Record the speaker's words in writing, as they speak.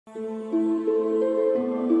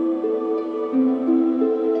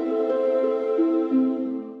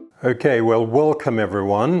Okay, well, welcome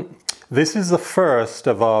everyone. This is the first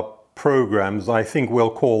of our programs. I think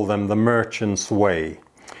we'll call them the Merchant's Way.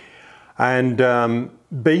 And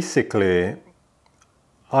basically,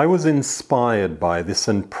 I was inspired by this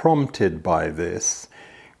and prompted by this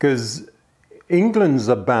because England's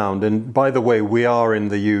abound, and by the way, we are in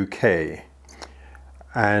the UK.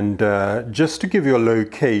 And just to give you a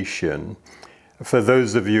location, for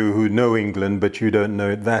those of you who know England but you don't know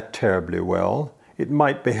it that terribly well, it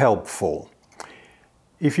might be helpful.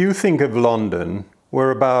 If you think of London,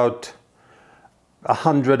 we're about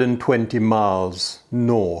 120 miles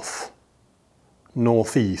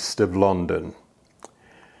northeast of London.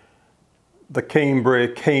 The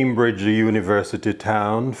Cambridge University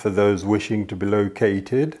town, for those wishing to be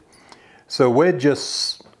located. So we're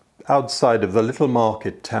just outside of the little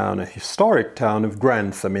market town, a historic town of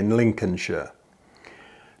Grantham in Lincolnshire.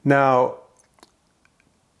 Now,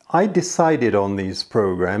 I decided on these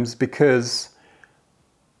programs because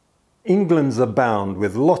England's abound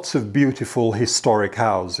with lots of beautiful historic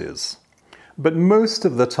houses. But most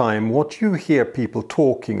of the time, what you hear people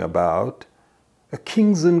talking about are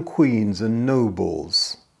kings and queens and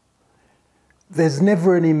nobles. There's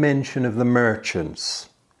never any mention of the merchants.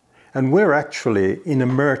 And we're actually in a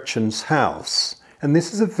merchant's house. And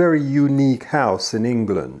this is a very unique house in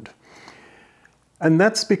England. And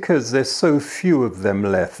that's because there's so few of them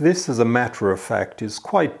left. This, as a matter of fact, is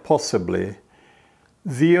quite possibly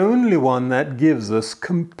the only one that gives us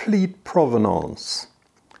complete provenance.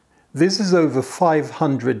 This is over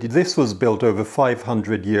 500, this was built over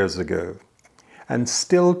 500 years ago. And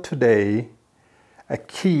still today, a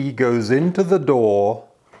key goes into the door,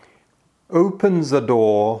 opens the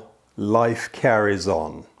door, life carries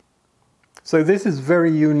on. So this is very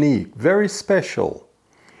unique, very special.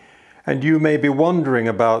 And you may be wondering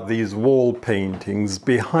about these wall paintings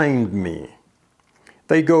behind me.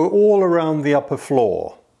 They go all around the upper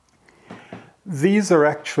floor. These are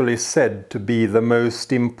actually said to be the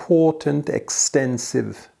most important,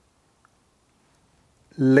 extensive,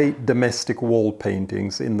 late domestic wall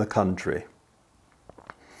paintings in the country.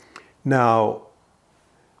 Now,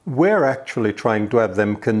 we're actually trying to have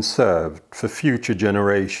them conserved for future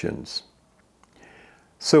generations.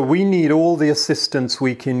 So we need all the assistance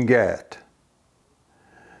we can get.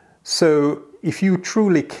 So if you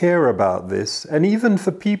truly care about this, and even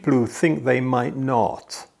for people who think they might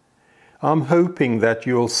not, I'm hoping that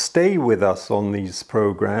you'll stay with us on these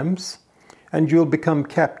programs and you'll become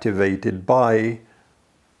captivated by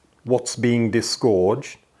what's being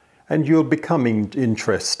disgorged and you'll become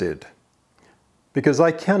interested. Because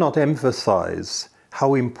I cannot emphasize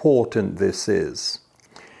how important this is.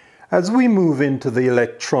 As we move into the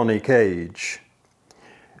electronic age,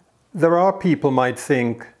 there are people might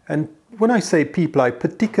think, and when I say people, I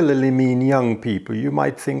particularly mean young people, you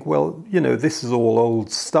might think, well, you know, this is all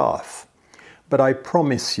old stuff. But I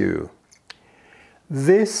promise you,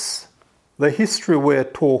 the history we're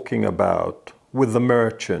talking about with the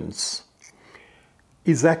merchants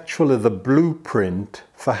is actually the blueprint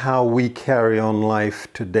for how we carry on life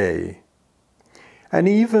today. And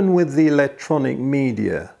even with the electronic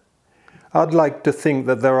media, I'd like to think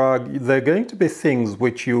that there are going to be things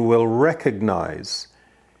which you will recognize.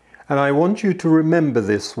 And I want you to remember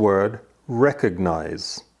this word,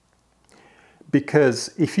 recognize. Because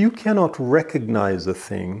if you cannot recognize a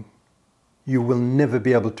thing, you will never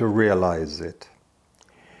be able to realize it.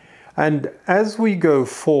 And as we go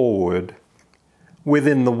forward,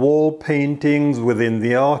 within the wall paintings, within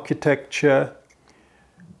the architecture,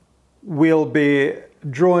 we'll be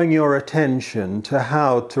drawing your attention to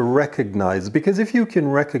how to recognize, because if you can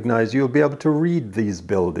recognize, you'll be able to read these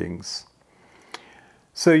buildings.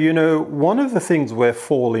 So, you know, one of the things we're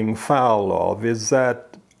falling foul of is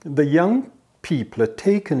that the young people are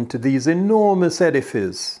taken to these enormous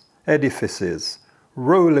edifices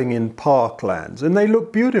rolling in parklands, and they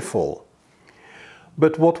look beautiful.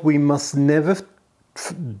 But what we must never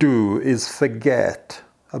do is forget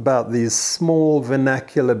about these small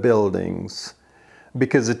vernacular buildings,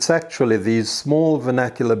 because it's actually these small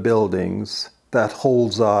vernacular buildings that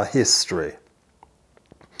holds our history.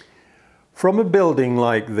 From a building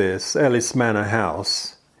like this, Ellys Manor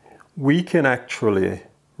House, we can actually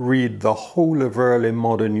read the whole of early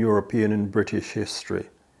modern European and British history,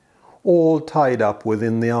 all tied up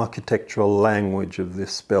within the architectural language of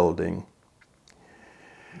this building.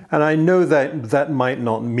 And I know that that might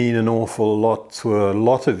not mean an awful lot to a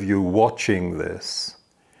lot of you watching this,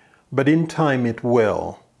 but in time it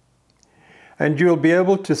will. And you'll be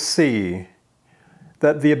able to see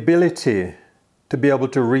that the ability to be able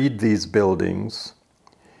to read these buildings,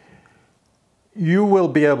 you will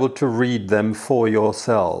be able to read them for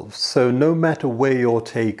yourselves. So no matter where you're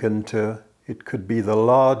taken to, it could be the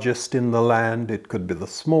largest in the land, it could be the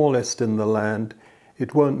smallest in the land,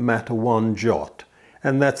 it won't matter one jot.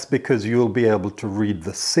 And that's because you'll be able to read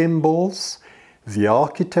the symbols, the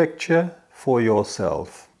architecture for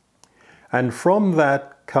yourself. And from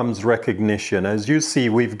that comes recognition. As you see,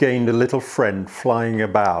 we've gained a little friend flying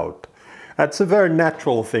about. That's a very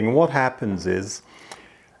natural thing. What happens is,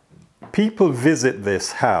 people visit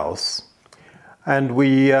this house, and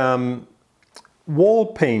we, wall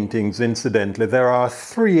paintings, incidentally, there are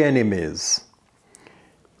three enemies: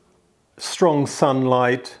 strong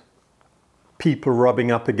sunlight, people rubbing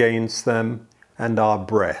up against them, and our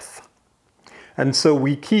breath. And so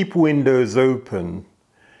we keep windows open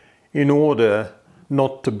in order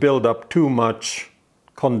not to build up too much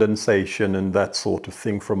condensation and that sort of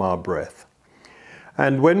thing from our breath.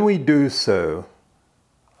 And when we do so,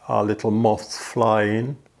 our little moths fly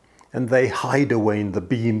in and they hide away in the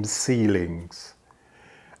beam ceilings.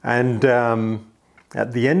 And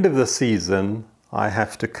at the end of the season, I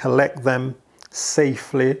have to collect them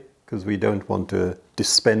safely, because we don't want to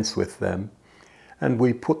dispense with them, and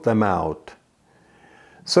we put them out.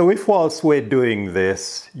 So if whilst we're doing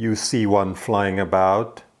this, you see one flying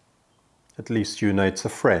about, at least you know it's a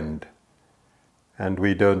friend. And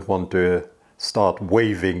we don't want to start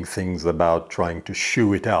waving things about, trying to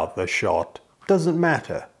shoo it out the shot. Doesn't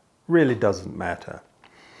matter, really doesn't matter.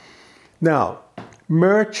 Now,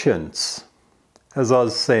 merchants, as I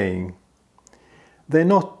was saying, they're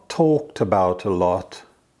not talked about a lot,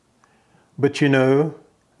 but you know,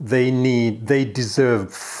 they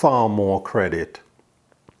deserve far more credit.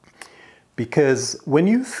 Because when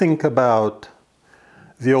you think about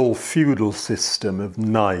the old feudal system of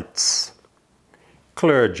knights,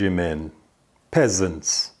 clergymen,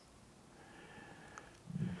 peasants,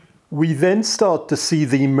 we then start to see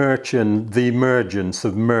the emergence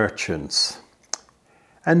of merchants.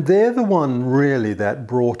 And they're the one really that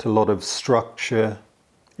brought a lot of structure,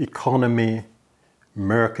 economy,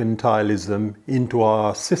 mercantilism into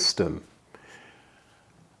our system.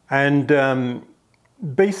 And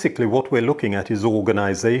basically what we're looking at is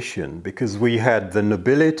organization, because we had the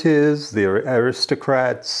nobilities, the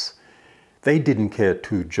aristocrats. They didn't care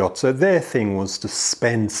two jots, so their thing was to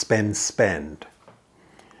spend, spend, spend.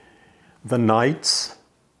 The knights,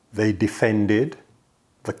 they defended.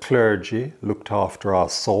 The clergy looked after our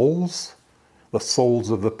souls, the souls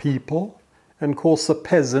of the people. And of course the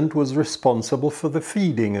peasant was responsible for the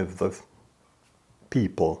feeding of the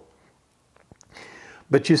people.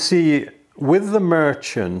 But you see, with the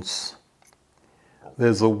merchants,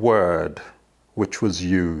 there's a word which was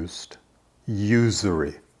used: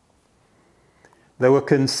 usury. They were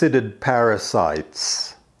considered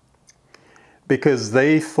parasites because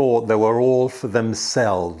they thought they were all for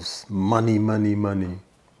themselves. Money, money, money.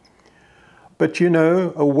 But you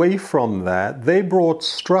know, away from that, they brought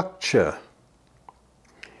structure.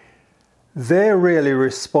 They're really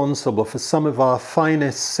responsible for some of our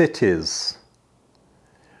finest cities.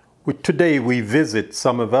 Today we visit,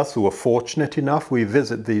 some of us who are fortunate enough, we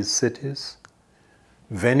visit these cities.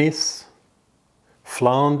 Venice,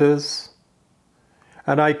 Flanders,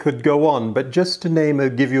 and I could go on, but just to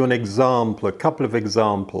give you an example, a couple of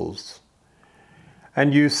examples.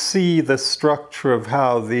 And you see the structure of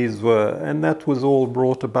how these were, and that was all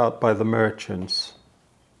brought about by the merchants.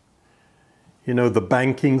 You know, the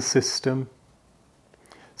banking system.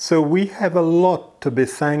 So we have a lot to be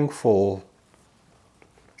thankful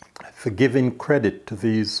for giving credit to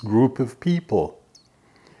these group of people.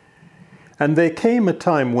 And there came a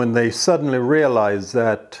time when they suddenly realized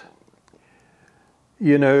that,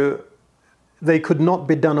 you know, they could not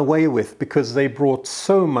be done away with because they brought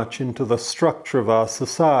so much into the structure of our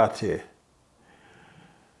society.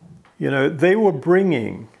 You know, they were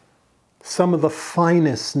bringing some of the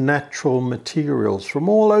finest natural materials from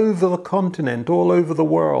all over the continent, all over the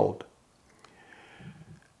world.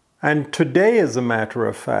 And today, as a matter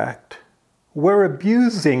of fact, we're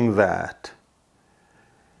abusing that.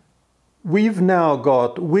 We've now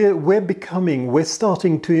got, we're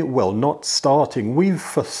starting to, well, not starting,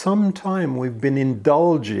 for some time we've been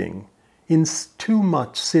indulging in too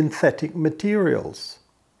much synthetic materials.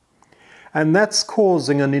 And that's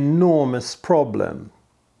causing an enormous problem.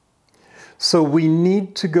 So we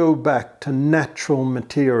need to go back to natural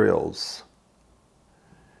materials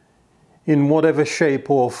in whatever shape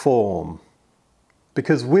or form.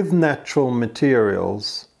 Because with natural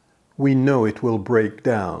materials, we know it will break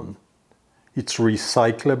down. It's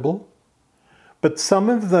recyclable, But some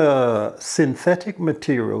of the synthetic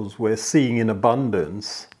materials we're seeing in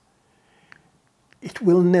abundance, it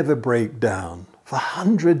will never break down for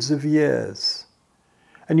hundreds of years.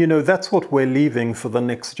 And you know, that's what we're leaving for the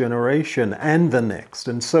next generation and the next,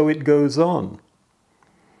 and so it goes on.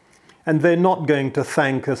 And they're not going to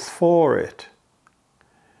thank us for it.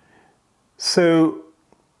 So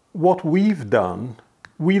what we've done,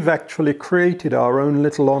 we've actually created our own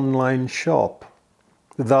little online shop,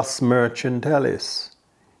 thus Merchant Ellys.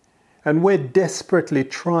 And we're desperately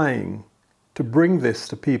trying to bring this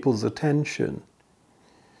to people's attention.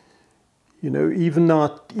 You know, even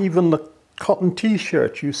the cotton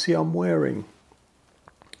t-shirt you see I'm wearing,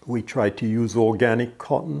 we try to use organic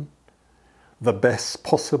cotton, the best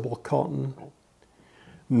possible cotton,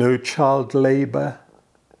 no child labor,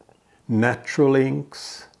 natural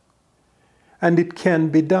inks, and it can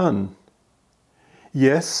be done.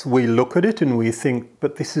 Yes, we look at it and we think,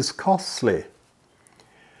 but this is costly.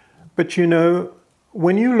 But you know,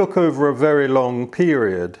 when you look over a very long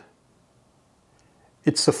period,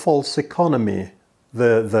 it's a false economy,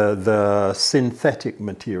 the synthetic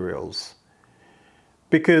materials.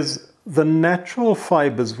 Because the natural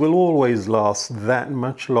fibers will always last that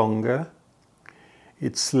much longer.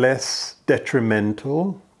 It's less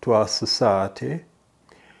detrimental to our society.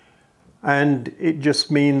 And it just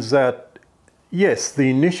means that, yes, the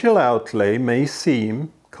initial outlay may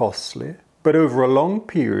seem costly, but over a long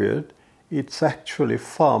period, it's actually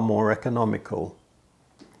far more economical.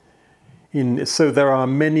 So there are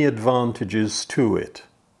many advantages to it.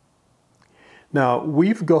 Now,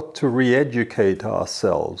 we've got to re-educate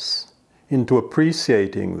ourselves into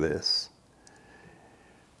appreciating this.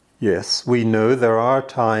 Yes, we know there are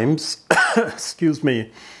times, excuse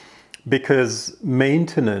me, because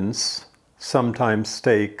maintenance sometimes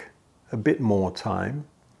take a bit more time,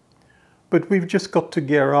 but we've just got to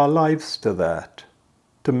gear our lives to that,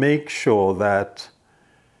 to make sure that,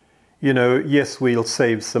 you know, yes, we'll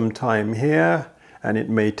save some time here, and it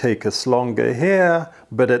may take us longer here,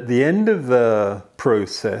 but at the end of the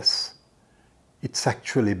process, it's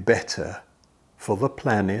actually better for the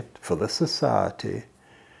planet, for the society.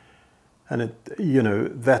 And it, you know,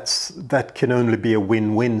 that can only be a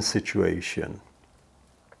win-win situation.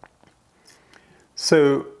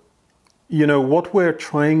 So, you know, what we're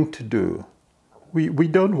trying to do, we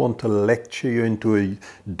don't want to lecture you into a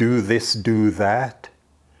do this, do that.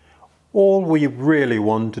 All we really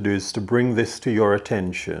want to do is to bring this to your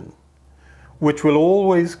attention, which will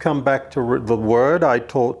always come back to the word I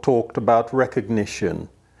talked about, recognition.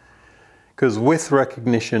 Because with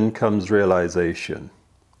recognition comes realization.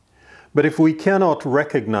 But if we cannot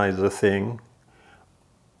recognize a thing,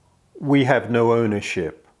 we have no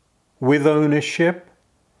ownership. With ownership,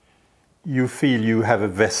 you feel you have a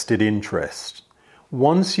vested interest.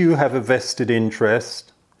 Once you have a vested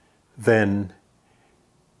interest, then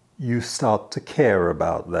you start to care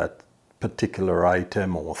about that particular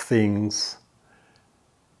item or things.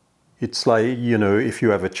 It's like, you know, if you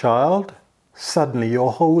have a child, suddenly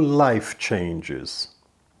your whole life changes.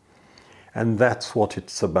 And that's what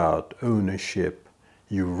it's about, ownership.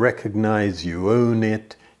 You recognize, you own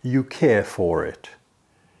it, you care for it.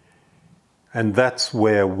 And that's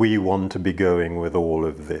where we want to be going with all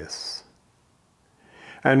of this.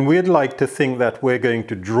 And we'd like to think that we're going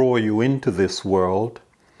to draw you into this world,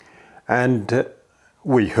 and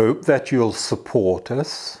we hope that you'll support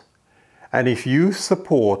us. And if you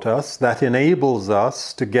support us, that enables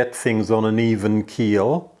us to get things on an even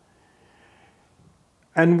keel.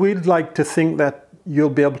 And we'd like to think that you'll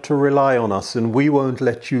be able to rely on us and we won't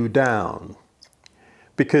let you down.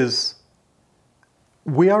 Because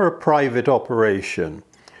we are a private operation.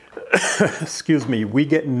 Excuse me, we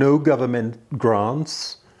get no government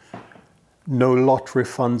grants, no lottery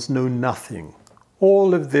funds, no nothing.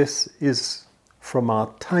 All of this is from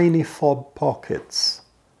our tiny fob pockets.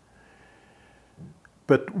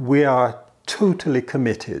 But we are totally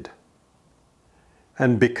committed.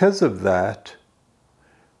 And because of that,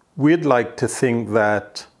 we'd like to think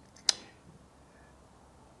that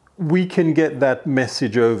we can get that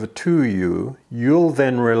message over to you. You'll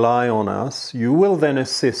then rely on us. You will then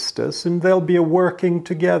assist us, and there'll be a working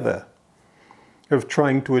together of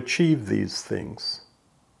trying to achieve these things.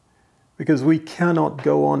 Because we cannot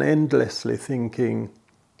go on endlessly thinking,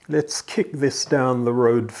 let's kick this down the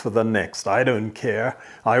road for the next. I don't care.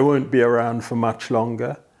 I won't be around for much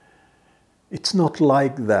longer. It's not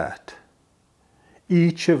like that.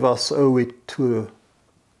 Each of us owe it to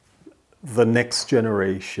the next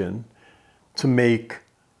generation to make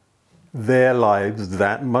their lives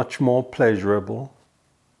that much more pleasurable.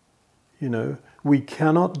 You know, we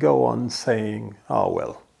cannot go on saying, oh,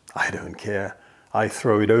 well, I don't care. I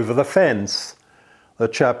throw it over the fence. The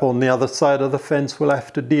chap on the other side of the fence will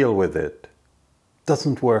have to deal with it.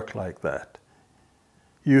 Doesn't work like that.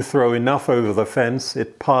 You throw enough over the fence,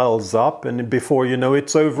 it piles up, and before you know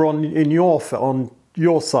it's over on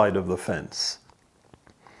your side of the fence.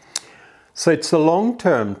 So it's a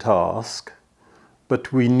long-term task,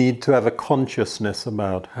 but we need to have a consciousness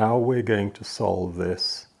about how we're going to solve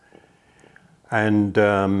this. And,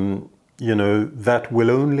 that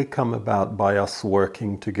will only come about by us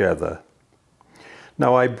working together.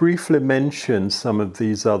 Now, I briefly mentioned some of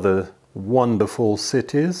these other wonderful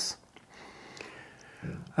cities.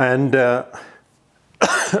 And, one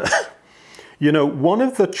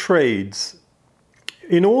of the trades,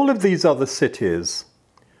 in all of these other cities,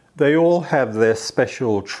 they all have their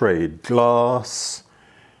special trade. Glass,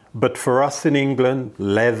 but for us in England,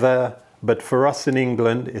 leather, but for us in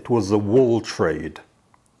England, it was the wool trade.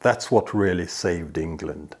 That's what really saved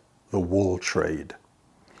England, the wool trade.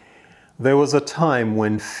 There was a time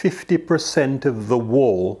when 50% of the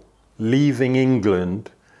wool leaving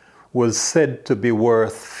England was said to be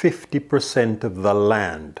worth 50% of the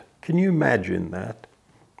land. Can you imagine that?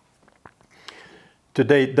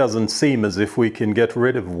 Today it doesn't seem as if we can get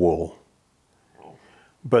rid of wool.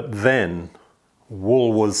 But then,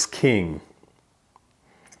 wool was king.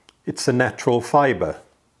 It's a natural fiber.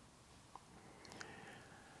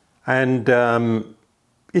 And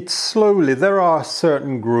it's slowly, there are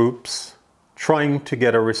certain groups trying to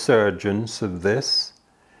get a resurgence of this.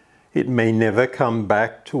 It may never come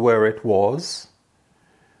back to where it was,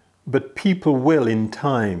 but people will in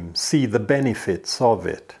time see the benefits of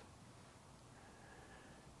it.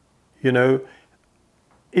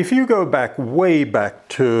 If you go back, way back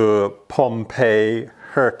to Pompeii,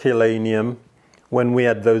 Herculaneum, when we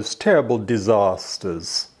had those terrible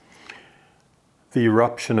disasters, the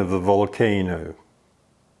eruption of the volcano.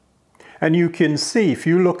 And you can see, if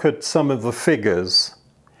you look at some of the figures,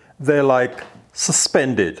 they're like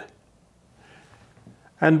suspended.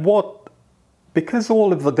 And because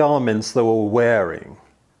all of the garments they were wearing,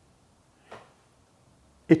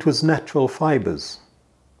 it was natural fibers.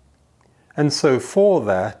 And so for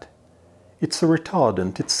that, it's a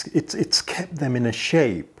retardant. It's kept them in a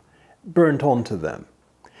shape, burnt onto them.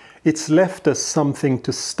 It's left us something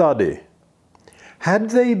to study.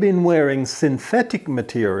 Had they been wearing synthetic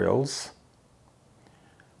materials,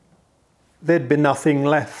 there'd be nothing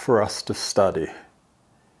left for us to study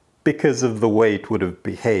because of the way it would have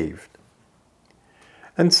behaved.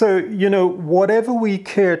 And so, whatever we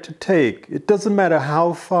care to take, it doesn't matter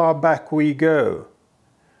how far back we go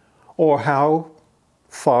or how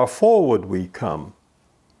far forward we come,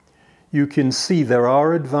 you can see there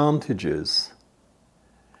are advantages.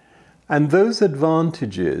 And those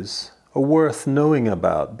advantages are worth knowing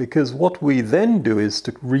about, because what we then do is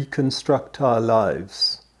to reconstruct our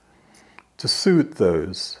lives to suit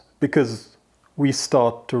those, because we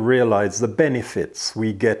start to realize the benefits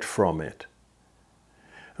we get from it.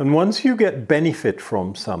 And once you get benefit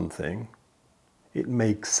from something, it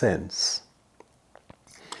makes sense.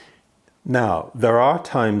 Now, there are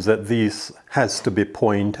times that this has to be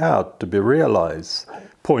pointed out,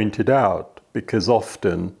 because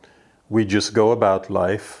often we just go about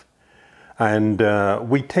life and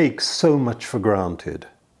we take so much for granted.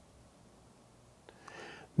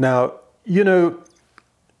 Now,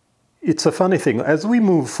 it's a funny thing. As we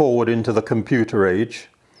move forward into the computer age,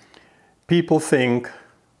 people think,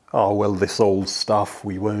 oh, well, this old stuff,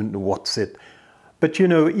 we won't know what's it. But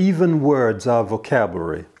even words are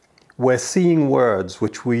vocabulary. We're seeing words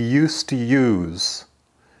which we used to use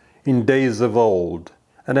in days of old,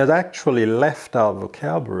 and had actually left our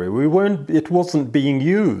vocabulary. It wasn't being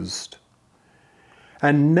used.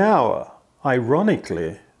 And now,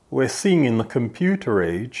 ironically, we're seeing in the computer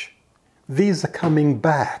age, these are coming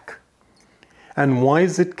back. And why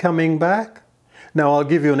is it coming back? Now, I'll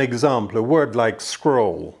give you an example, a word like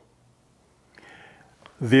scroll.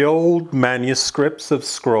 The old manuscripts of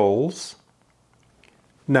scrolls,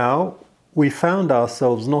 now we found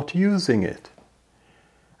ourselves not using it.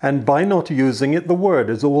 And by not using it, the word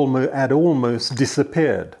had almost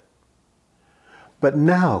disappeared. But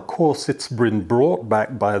now, of course, it's been brought back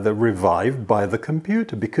revived by the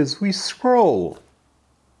computer, because we scroll.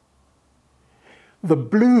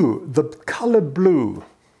 The color blue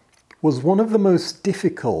was one of the most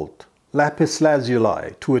difficult lapis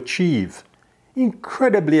lazuli to achieve,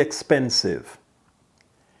 incredibly expensive.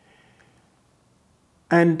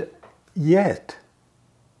 And yet,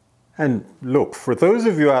 and look, for those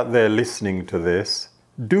of you out there listening to this,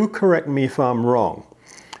 do correct me if I'm wrong,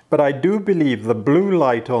 but I do believe the blue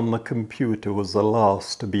light on the computer was the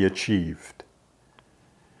last to be achieved.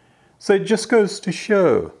 So it just goes to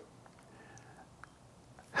show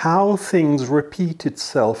how things repeat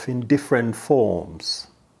itself in different forms.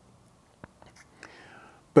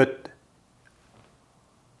 But,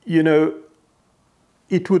 you know,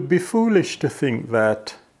 it would be foolish to think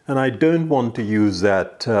that, and I don't want to use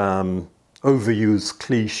that overused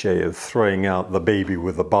cliche of throwing out the baby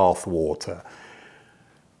with the bathwater.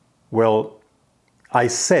 Well, I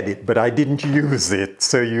said it, but I didn't use it,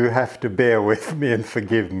 so you have to bear with me and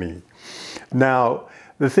forgive me. Now,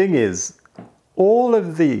 the thing is, all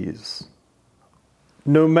of these,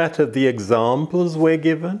 no matter the examples we're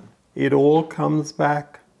given, it all comes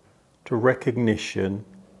back to recognition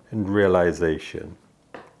and realization.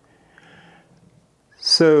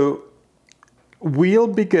 So we'll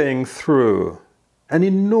be going through an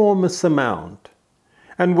enormous amount,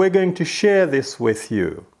 and we're going to share this with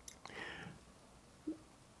you.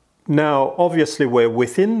 Now, obviously, we're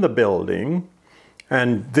within the building,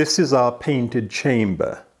 and this is our painted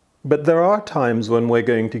chamber. But there are times when we're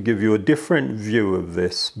going to give you a different view of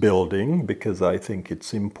this building, because I think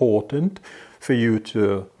it's important for you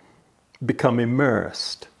to become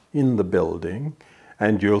immersed in the building,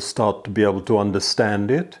 and you'll start to be able to understand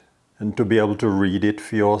it and to be able to read it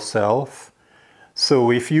for yourself. So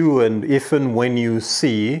if and when you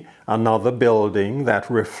see another building that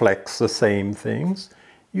reflects the same things,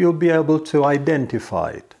 you'll be able to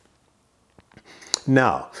identify it.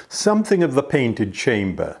 Now, something of the painted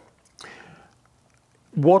chamber.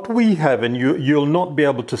 What we have, and you'll not be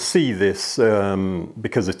able to see this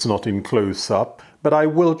because it's not in close-up, but I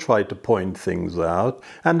will try to point things out,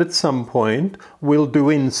 and at some point we'll do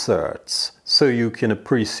inserts so you can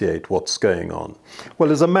appreciate what's going on.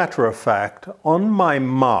 Well, as a matter of fact, on my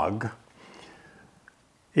mug,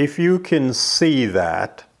 if you can see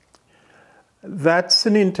that, that's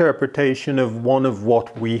an interpretation of one of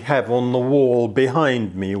what we have on the wall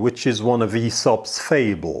behind me, which is one of Aesop's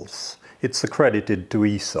fables. It's accredited to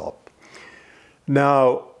Aesop.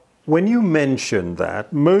 Now, when you mention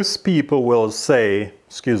that, most people will say,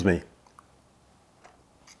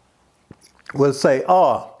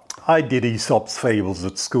 I did Aesop's fables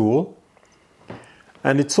at school.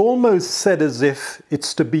 And it's almost said as if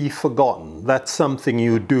it's to be forgotten. That's something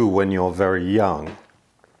you do when you're very young.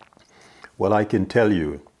 Well, I can tell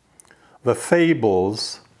you, the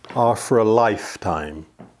fables are for a lifetime.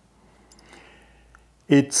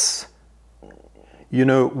 It's, you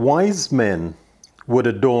know, wise men would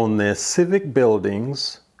adorn their civic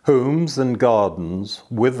buildings, homes and gardens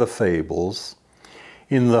with the fables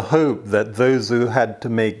in the hope that those who had to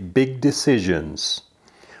make big decisions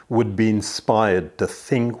would be inspired to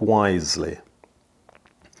think wisely.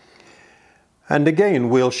 And again,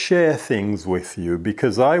 we'll share things with you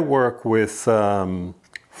because I work with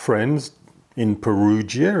friends in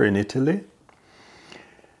Perugia in Italy,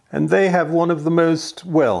 and they have one of the most,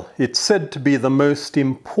 well, it's said to be the most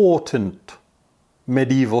important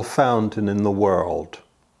medieval fountain in the world.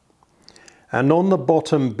 And on the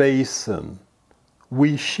bottom basin,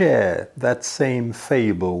 we share that same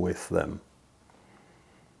fable with them.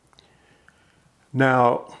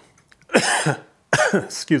 Now,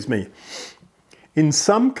 excuse me,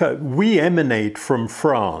 we emanate from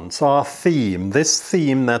France, our theme, this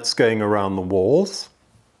theme that's going around the walls.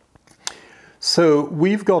 So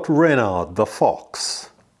we've got Renard the fox.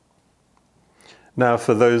 Now,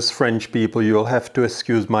 for those French people, you'll have to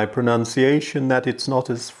excuse my pronunciation, that it's not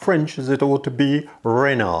as French as it ought to be.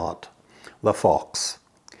 Renard the fox.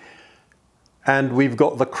 And we've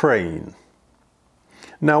got the crane.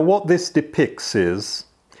 Now, what this depicts is,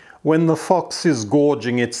 when the fox is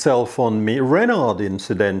gorging itself on me, Renard,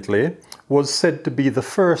 incidentally, was said to be the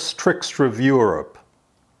first trickster of Europe.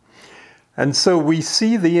 And so we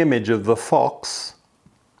see the image of the fox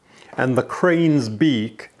and the crane's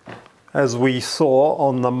beak, as we saw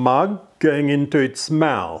on the mug, going into its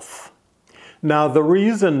mouth. Now, the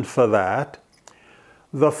reason for that,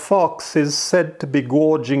 the fox is said to be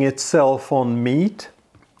gorging itself on meat.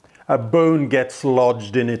 A bone gets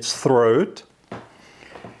lodged in its throat.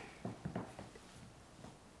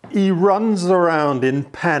 He runs around in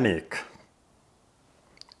panic,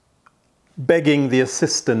 begging the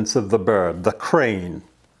assistance of the bird, the crane,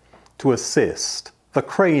 to assist. The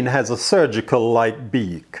crane has a surgical-like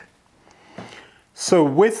beak. So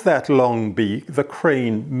with that long beak, the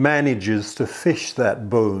crane manages to fish that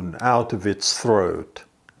bone out of its throat.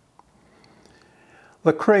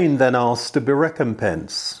 The crane then asks to be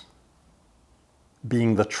recompensed.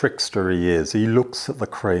 Being the trickster he is, he looks at the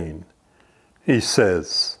crane. He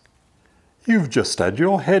says, "You've just had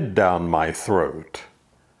your head down my throat,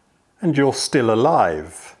 and you're still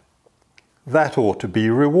alive. That ought to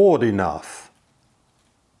be reward enough."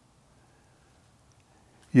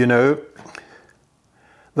 You know,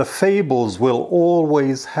 the fables will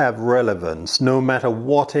always have relevance no matter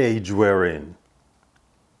what age we're in.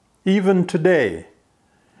 Even today,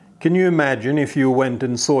 can you imagine if you went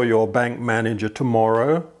and saw your bank manager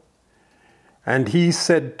tomorrow and he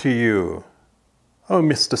said to you, "Oh,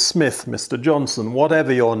 Mr. Smith, Mr. Johnson,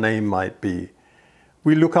 whatever your name might be,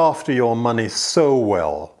 we look after your money so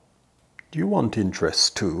well. Do you want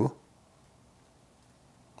interest too?"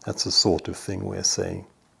 That's the sort of thing we're saying.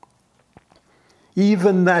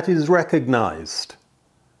 Even that is recognized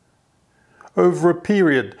over a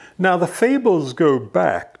period. Now, the fables go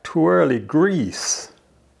back to early Greece.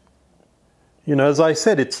 You know, as I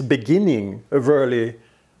said, it's the beginning of early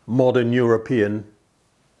modern European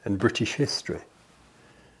and British history.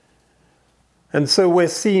 And so we're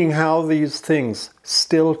seeing how these things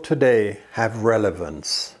still today have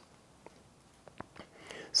relevance.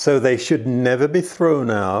 So they should never be thrown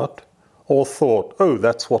out or thought, "Oh,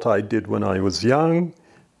 that's what I did when I was young,"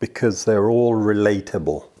 because they're all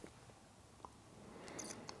relatable.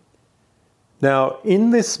 Now,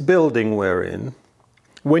 in this building we're in,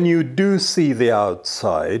 when you do see the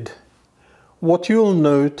outside, what you'll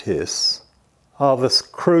notice are the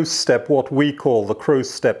crow step, what we call the crow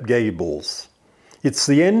step gables. It's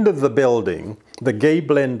the end of the building, the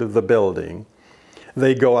gable end of the building.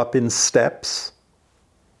 They go up in steps.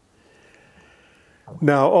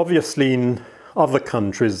 Now, obviously, in other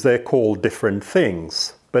countries, they're called different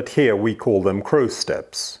things, but here we call them crow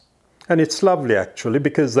steps. And it's lovely, actually,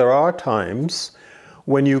 because there are times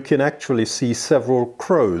when you can actually see several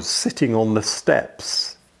crows sitting on the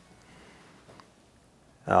steps.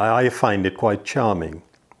 I find it quite charming.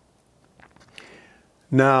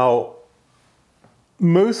 Now,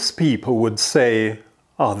 most people would say,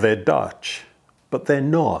 "Oh, they're Dutch," but they're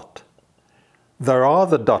not. There are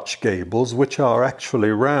the Dutch gables, which are actually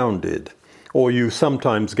rounded, or you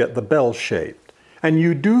sometimes get the bell-shaped. And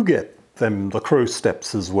you do get them, the crow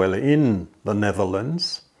steps as well, in the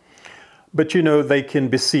Netherlands. But you know, they can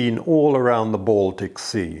be seen all around the Baltic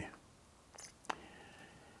Sea.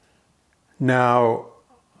 Now,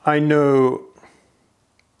 I know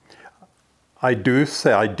I did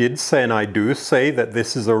say and I do say that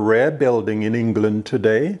this is a rare building in England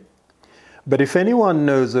today. But if anyone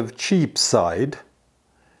knows of Cheapside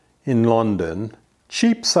in London,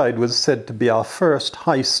 Cheapside was said to be our first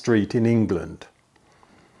high street in England.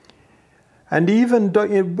 And even,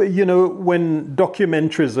 you know, when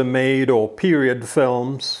documentaries are made or period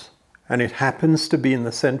films, and it happens to be in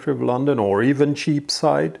the centre of London or even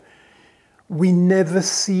Cheapside, we never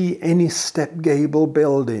see any step gable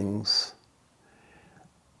buildings.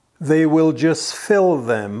 They will just fill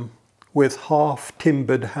them with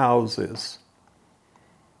half-timbered houses.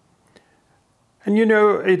 And you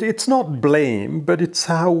know, it's not blame, but it's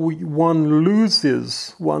how one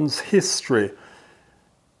loses one's history.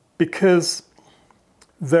 Because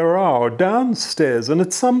there are downstairs, and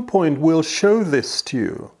at some point we'll show this to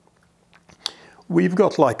you, we've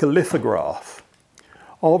got like a lithograph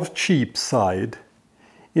of Cheapside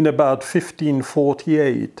in about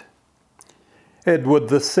 1548. Edward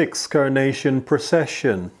VI Coronation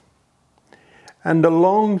Procession. And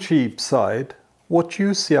along Cheapside, what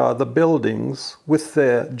you see are the buildings with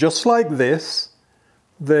their, just like this,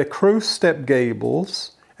 their crow step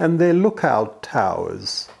gables and their lookout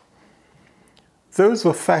towers. Those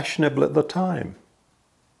were fashionable at the time.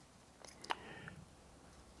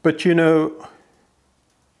 But you know,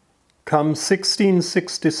 come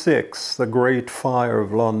 1666, the Great Fire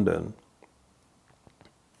of London,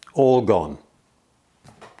 all gone,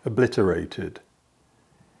 obliterated.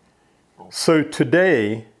 So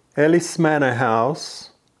today, Ellys Manor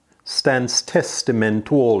House stands testament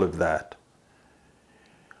to all of that.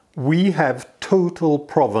 We have total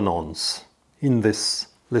provenance in this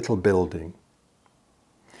little building.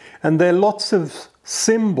 And there are lots of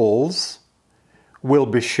symbols we'll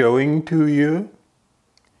be showing to you.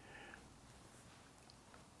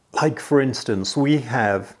 Like, for instance, we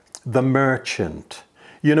have the merchant.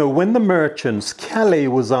 You know, when the merchants, Calais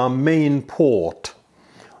was our main port.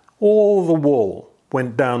 All the wool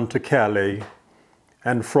went down to Calais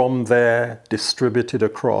and from there distributed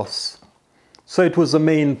across. So it was a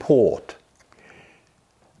main port.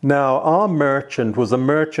 Now, our merchant was a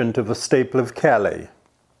merchant of the staple of Calais.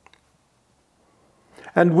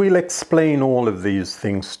 And we'll explain all of these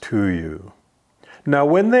things to you. Now,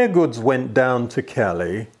 when their goods went down to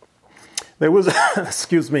Calais, there was,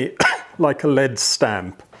 excuse me, like a lead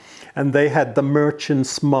stamp, and they had the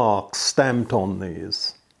merchant's mark stamped on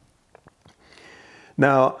these.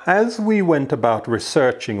 Now, as we went about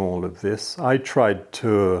researching all of this, I tried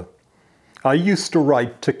to I used to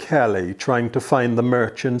write to Calais trying to find the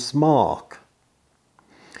merchant's mark.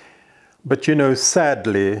 But you know,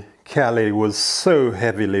 sadly, Calais was so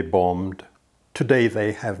heavily bombed, today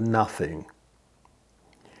they have nothing.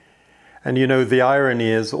 And you know, the irony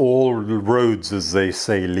is all roads, as they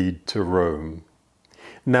say, lead to Rome.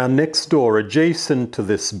 Now next door, adjacent to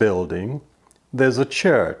this building, there's a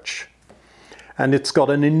church. And it's got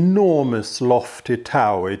an enormous lofty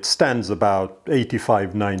tower. It stands about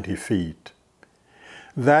 85, 90 feet.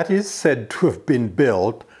 That is said to have been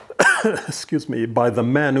built, excuse me, by the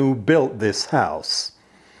man who built this house.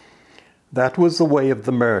 That was the way of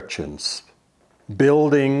the merchants,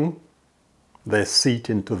 building their seat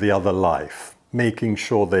into the other life, making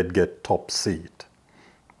sure they'd get top seat.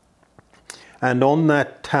 And on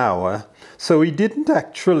that tower, so he didn't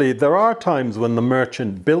actually, there are times when the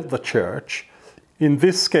merchant built the church. In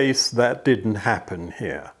this case, that didn't happen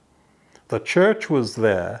here. The church was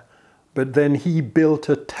there, but then he built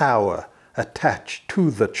a tower attached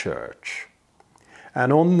to the church.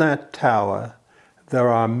 And on that tower, there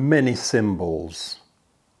are many symbols.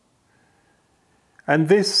 And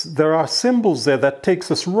there are symbols there that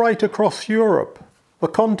takes us right across Europe, the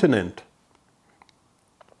continent.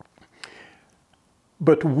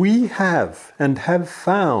 But we have and have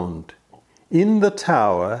found in the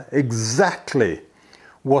tower exactly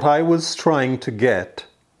what I was trying to get,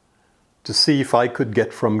 to see if I could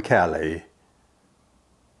get from Calais.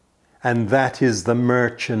 And that is the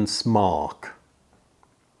merchant's mark.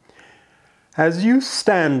 As you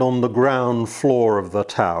stand on the ground floor of the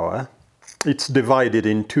tower, it's divided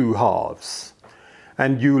in two halves.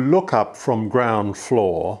 And you look up from ground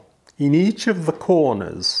floor, in each of the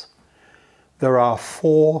corners, there are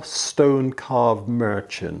 4 stone-carved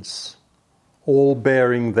merchants, all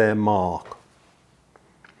bearing their mark.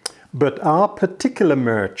 But our particular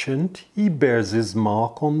merchant, he bears his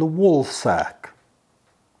mark on the wool sack.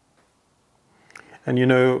 And you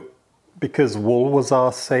know, because wool was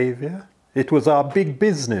our savior, it was our big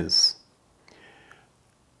business.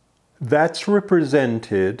 That's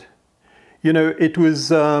represented, you know, it was,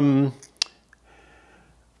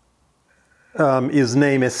 his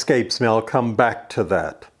name escapes me, I'll come back to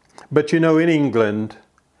that. But you know, in England,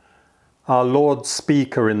 our Lord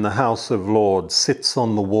Speaker in the House of Lords sits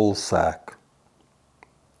on the wool sack.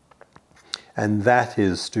 And that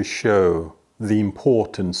is to show the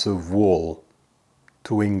importance of wool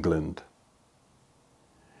to England.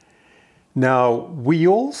 Now, we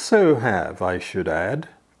also have, I should add,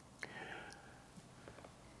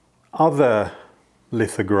 other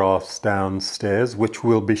lithographs downstairs, which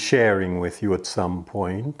we'll be sharing with you at some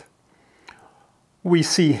point. We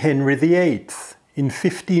see Henry VIII in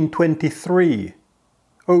 1523,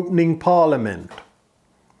 opening Parliament,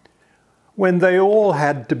 when they all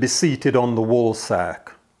had to be seated on the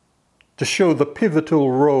woolsack to show the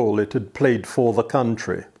pivotal role it had played for the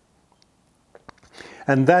country.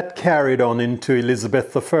 And that carried on into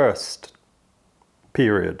Elizabeth I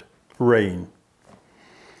period, reign.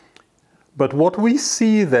 But what we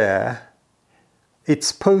see there,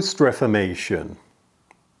 it's post-Reformation.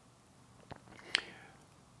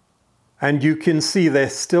 And you can see they're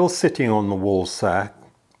still sitting on the woolsack,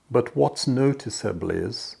 but what's noticeable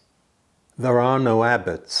is there are no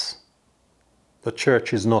abbots. The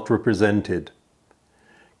church is not represented,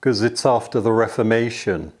 because it's after the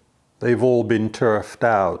Reformation. They've all been turfed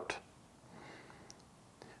out,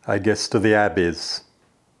 I guess, to the abbeys.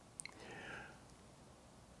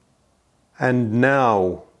 And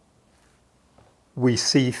now we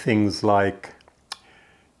see things like,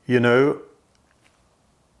 you know,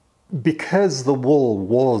 because the wool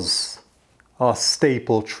was our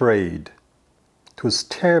staple trade, it was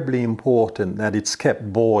terribly important that it's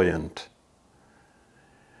kept buoyant.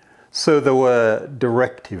 So there were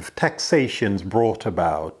directive taxations brought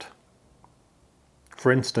about.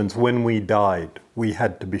 For instance, when we died, we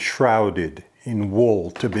had to be shrouded in wool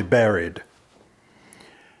to be buried.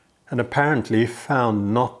 And apparently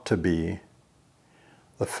found not to be,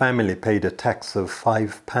 the family paid a tax of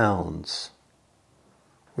 £5,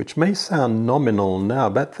 which may sound nominal now,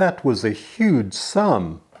 but that was a huge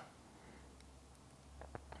sum.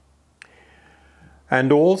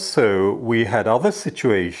 And also we had other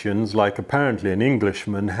situations, like apparently an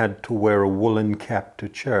Englishman had to wear a woolen cap to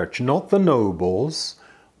church, not the nobles,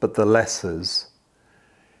 but the lessers.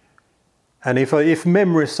 And if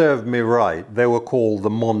memory served me right, they were called the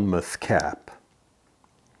Monmouth cap.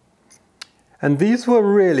 And these were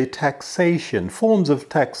really forms of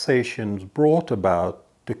taxation brought about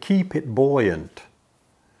to keep it buoyant.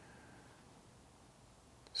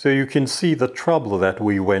 So you can see the trouble that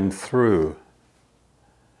we went through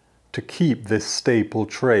to keep this staple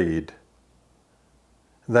trade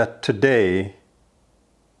that today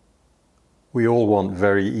we all want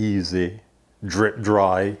very easy, drip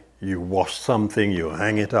dry. You wash something, you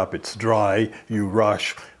hang it up, it's dry, you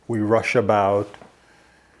rush, we rush about.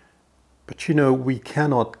 But you know, we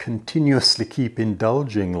cannot continuously keep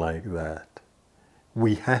indulging like that.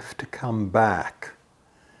 We have to come back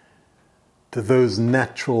to those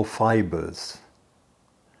natural fibers.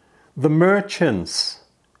 The merchants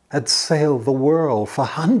had sailed the world for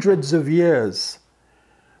hundreds of years,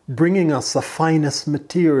 bringing us the finest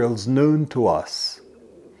materials known to us.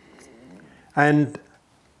 And,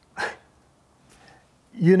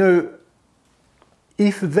 you know,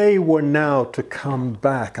 if they were now to come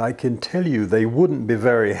back, I can tell you they wouldn't be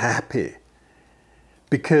very happy,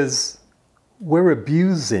 because we're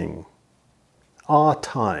abusing our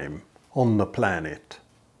time on the planet.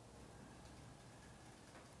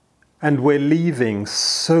 And we're leaving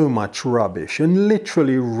so much rubbish, and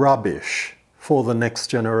literally rubbish, for the next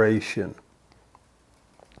generation.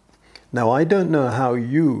 Now, I don't know how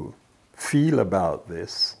you feel about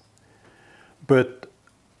this, but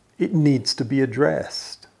it needs to be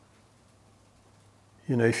addressed.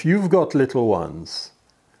 You know, if you've got little ones,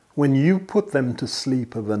 when you put them to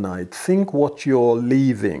sleep of a night, think what you're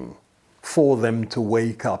leaving for them to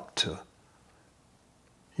wake up to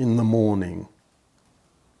in the morning.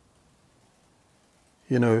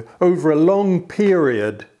 You know, over a long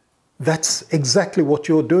period, that's exactly what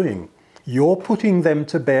you're doing. You're putting them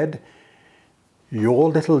to bed, your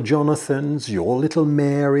little Jonathans, your little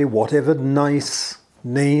Mary, whatever nice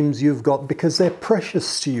names you've got, because they're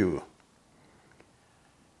precious to you.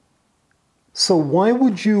 So why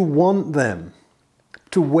would you want them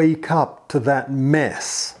to wake up to that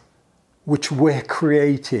mess which we're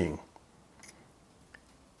creating?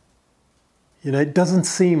 You know, it doesn't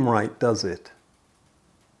seem right, does it?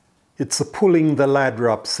 It's the pulling the ladder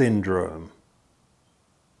up syndrome.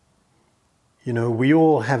 You know, we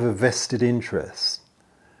all have a vested interest.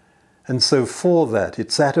 And so for that,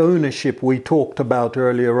 it's that ownership we talked about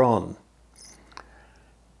earlier on.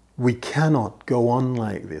 We cannot go on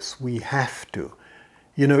like this. We have to.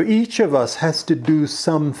 You know, each of us has to do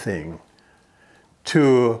something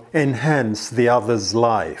to enhance the other's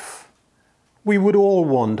life. We would all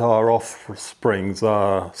want our offsprings,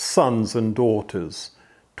 our sons and daughters,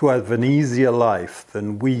 to have an easier life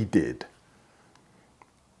than we did.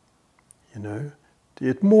 You know,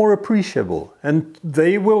 it's more appreciable, and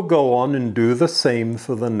they will go on and do the same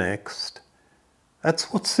for the next.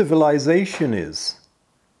 That's what civilization is.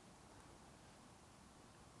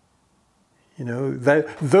 You know,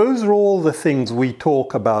 those are all the things we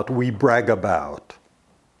talk about, we brag about.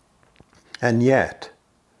 And yet,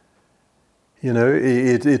 you know,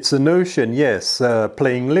 it's a notion, yes,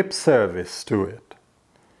 playing lip service to it.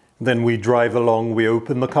 Then we drive along, we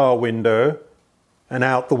open the car window, and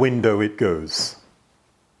out the window it goes.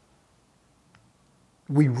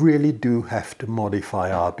 We really do have to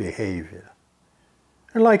modify our behavior.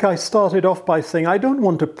 And like I started off by saying, I don't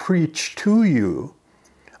want to preach to you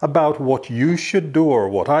about what you should do or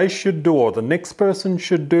what I should do or the next person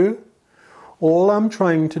should do. All I'm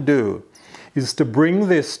trying to do is to bring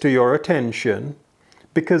this to your attention,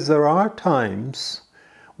 because there are times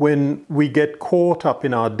when we get caught up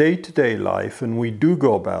in our day-to-day life and we do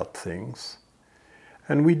go about things,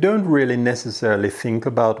 and we don't really necessarily think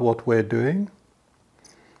about what we're doing.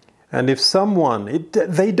 And if someone,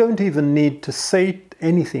 they don't even need to say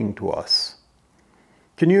anything to us.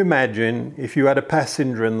 Can you imagine if you had a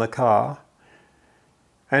passenger in the car,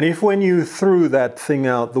 and if when you threw that thing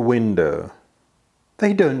out the window,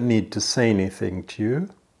 they don't need to say anything to you.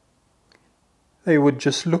 They would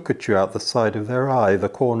just look at you out the side of their eye, the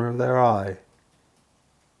corner of their eye.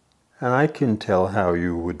 And I can tell how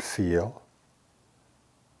you would feel.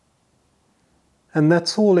 And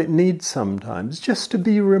that's all it needs sometimes, just to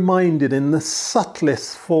be reminded in the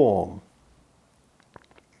subtlest form.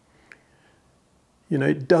 You know,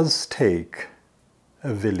 it does take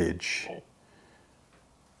a village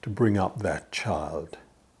to bring up that child.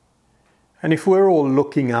 And if we're all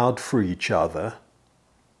looking out for each other,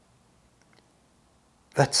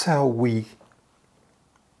 that's how we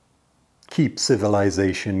keep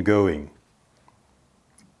civilization going.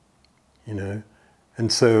 You know,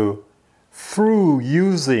 and so through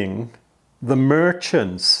using the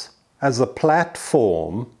merchants as a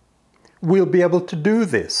platform, we'll be able to do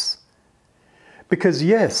this. Because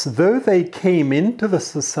yes, though they came into the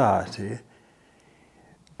society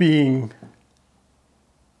being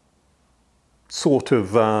sort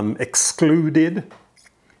of excluded,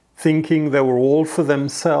 thinking they were all for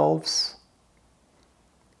themselves,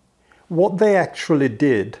 what they actually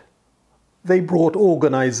did, they brought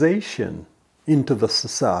organization into the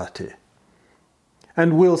society.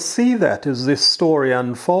 And we'll see that as this story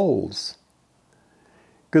unfolds.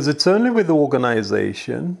 Because it's only with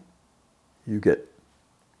organization you get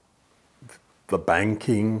the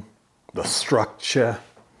banking, the structure,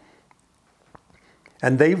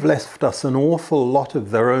 and they've left us an awful lot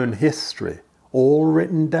of their own history, all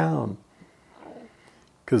written down.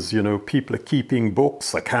 Because, you know, people are keeping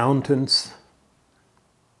books, accountants.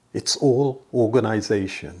 It's all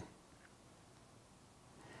organization.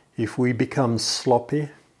 If we become sloppy,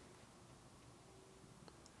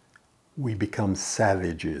 we become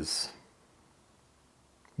savages.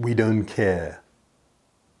 We don't care.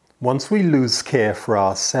 Once we lose care for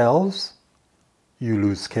ourselves, you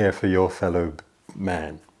lose care for your fellow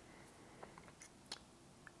man.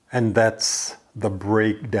 And that's the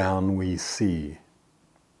breakdown we see.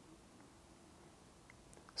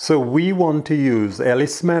 So we want to use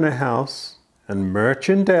Ellys Manor House and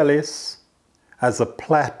Merchant Ellys as a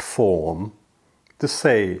platform to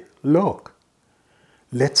say, look,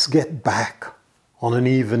 let's get back on an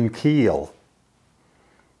even keel.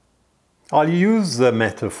 I'll use the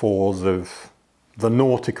metaphors of the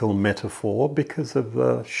nautical metaphor because of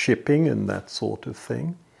the shipping and that sort of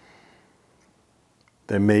thing.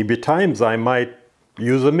 There may be times I might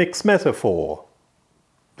use a mixed metaphor.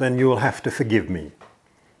 Then you'll have to forgive me.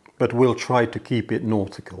 But we'll try to keep it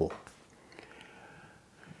nautical.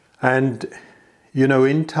 And, you know,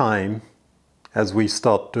 in time, as we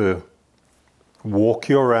start to walk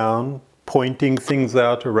you around, pointing things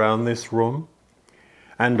out around this room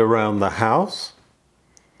and around the house,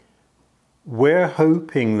 we're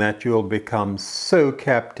hoping that you'll become so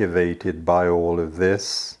captivated by all of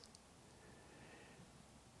this,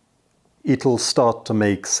 it'll start to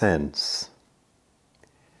make sense.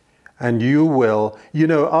 And you will, you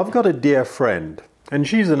know, I've got a dear friend, and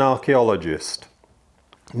she's an archaeologist.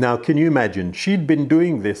 Now, can you imagine? She'd been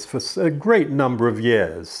doing this for a great number of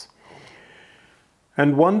years.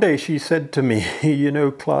 And one day she said to me, you know,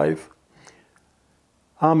 Clive,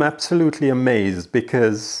 I'm absolutely amazed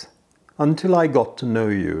because until I got to know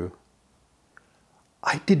you,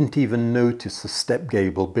 I didn't even notice the step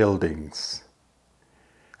gable buildings.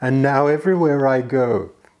 And now everywhere I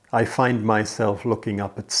go, I find myself looking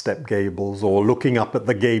up at step gables or looking up at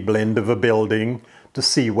the gable end of a building to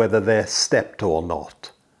see whether they're stepped or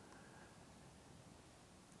not.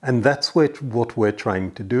 And that's what we're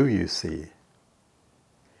trying to do, you see.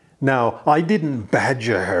 Now, I didn't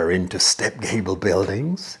badger her into step gable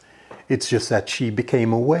buildings. It's just that she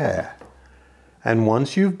became aware. And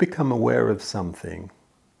once you've become aware of something,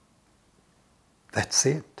 that's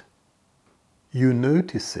it. You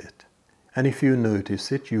notice it. And if you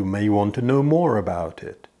notice it, you may want to know more about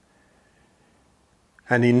it.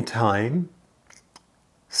 And in time,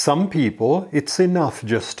 some people, it's enough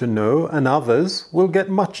just to know, and others will get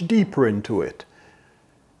much deeper into it.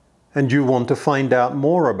 And you want to find out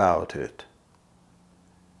more about it.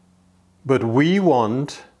 But we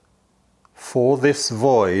want, for this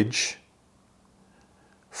voyage,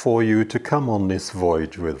 for you to come on this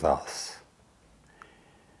voyage with us.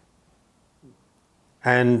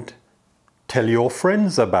 And tell your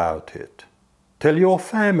friends about it. Tell your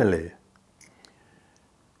family.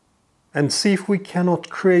 And see if we cannot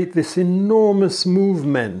create this enormous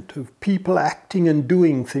movement of people acting and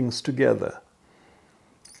doing things together.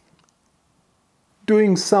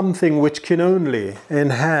 Doing something which can only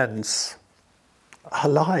enhance our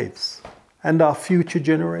lives and our future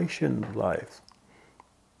generations' lives.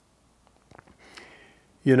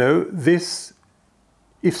 You know, this,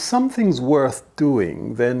 if something's worth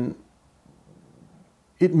doing, then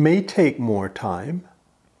it may take more time,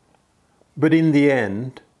 but in the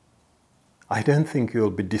end, I don't think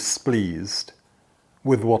you'll be displeased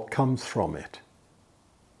with what comes from it.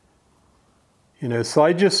 You know, so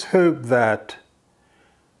I just hope that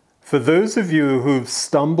for those of you who've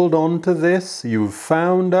stumbled onto this, you've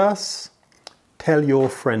found us, tell your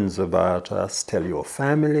friends about us, tell your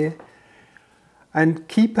family, and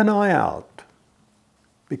keep an eye out,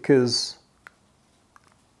 because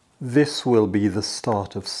this will be the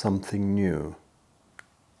start of something new.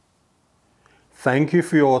 Thank you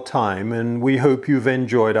for your time, and we hope you've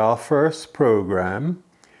enjoyed our first program,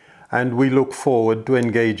 and we look forward to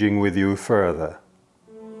engaging with you further.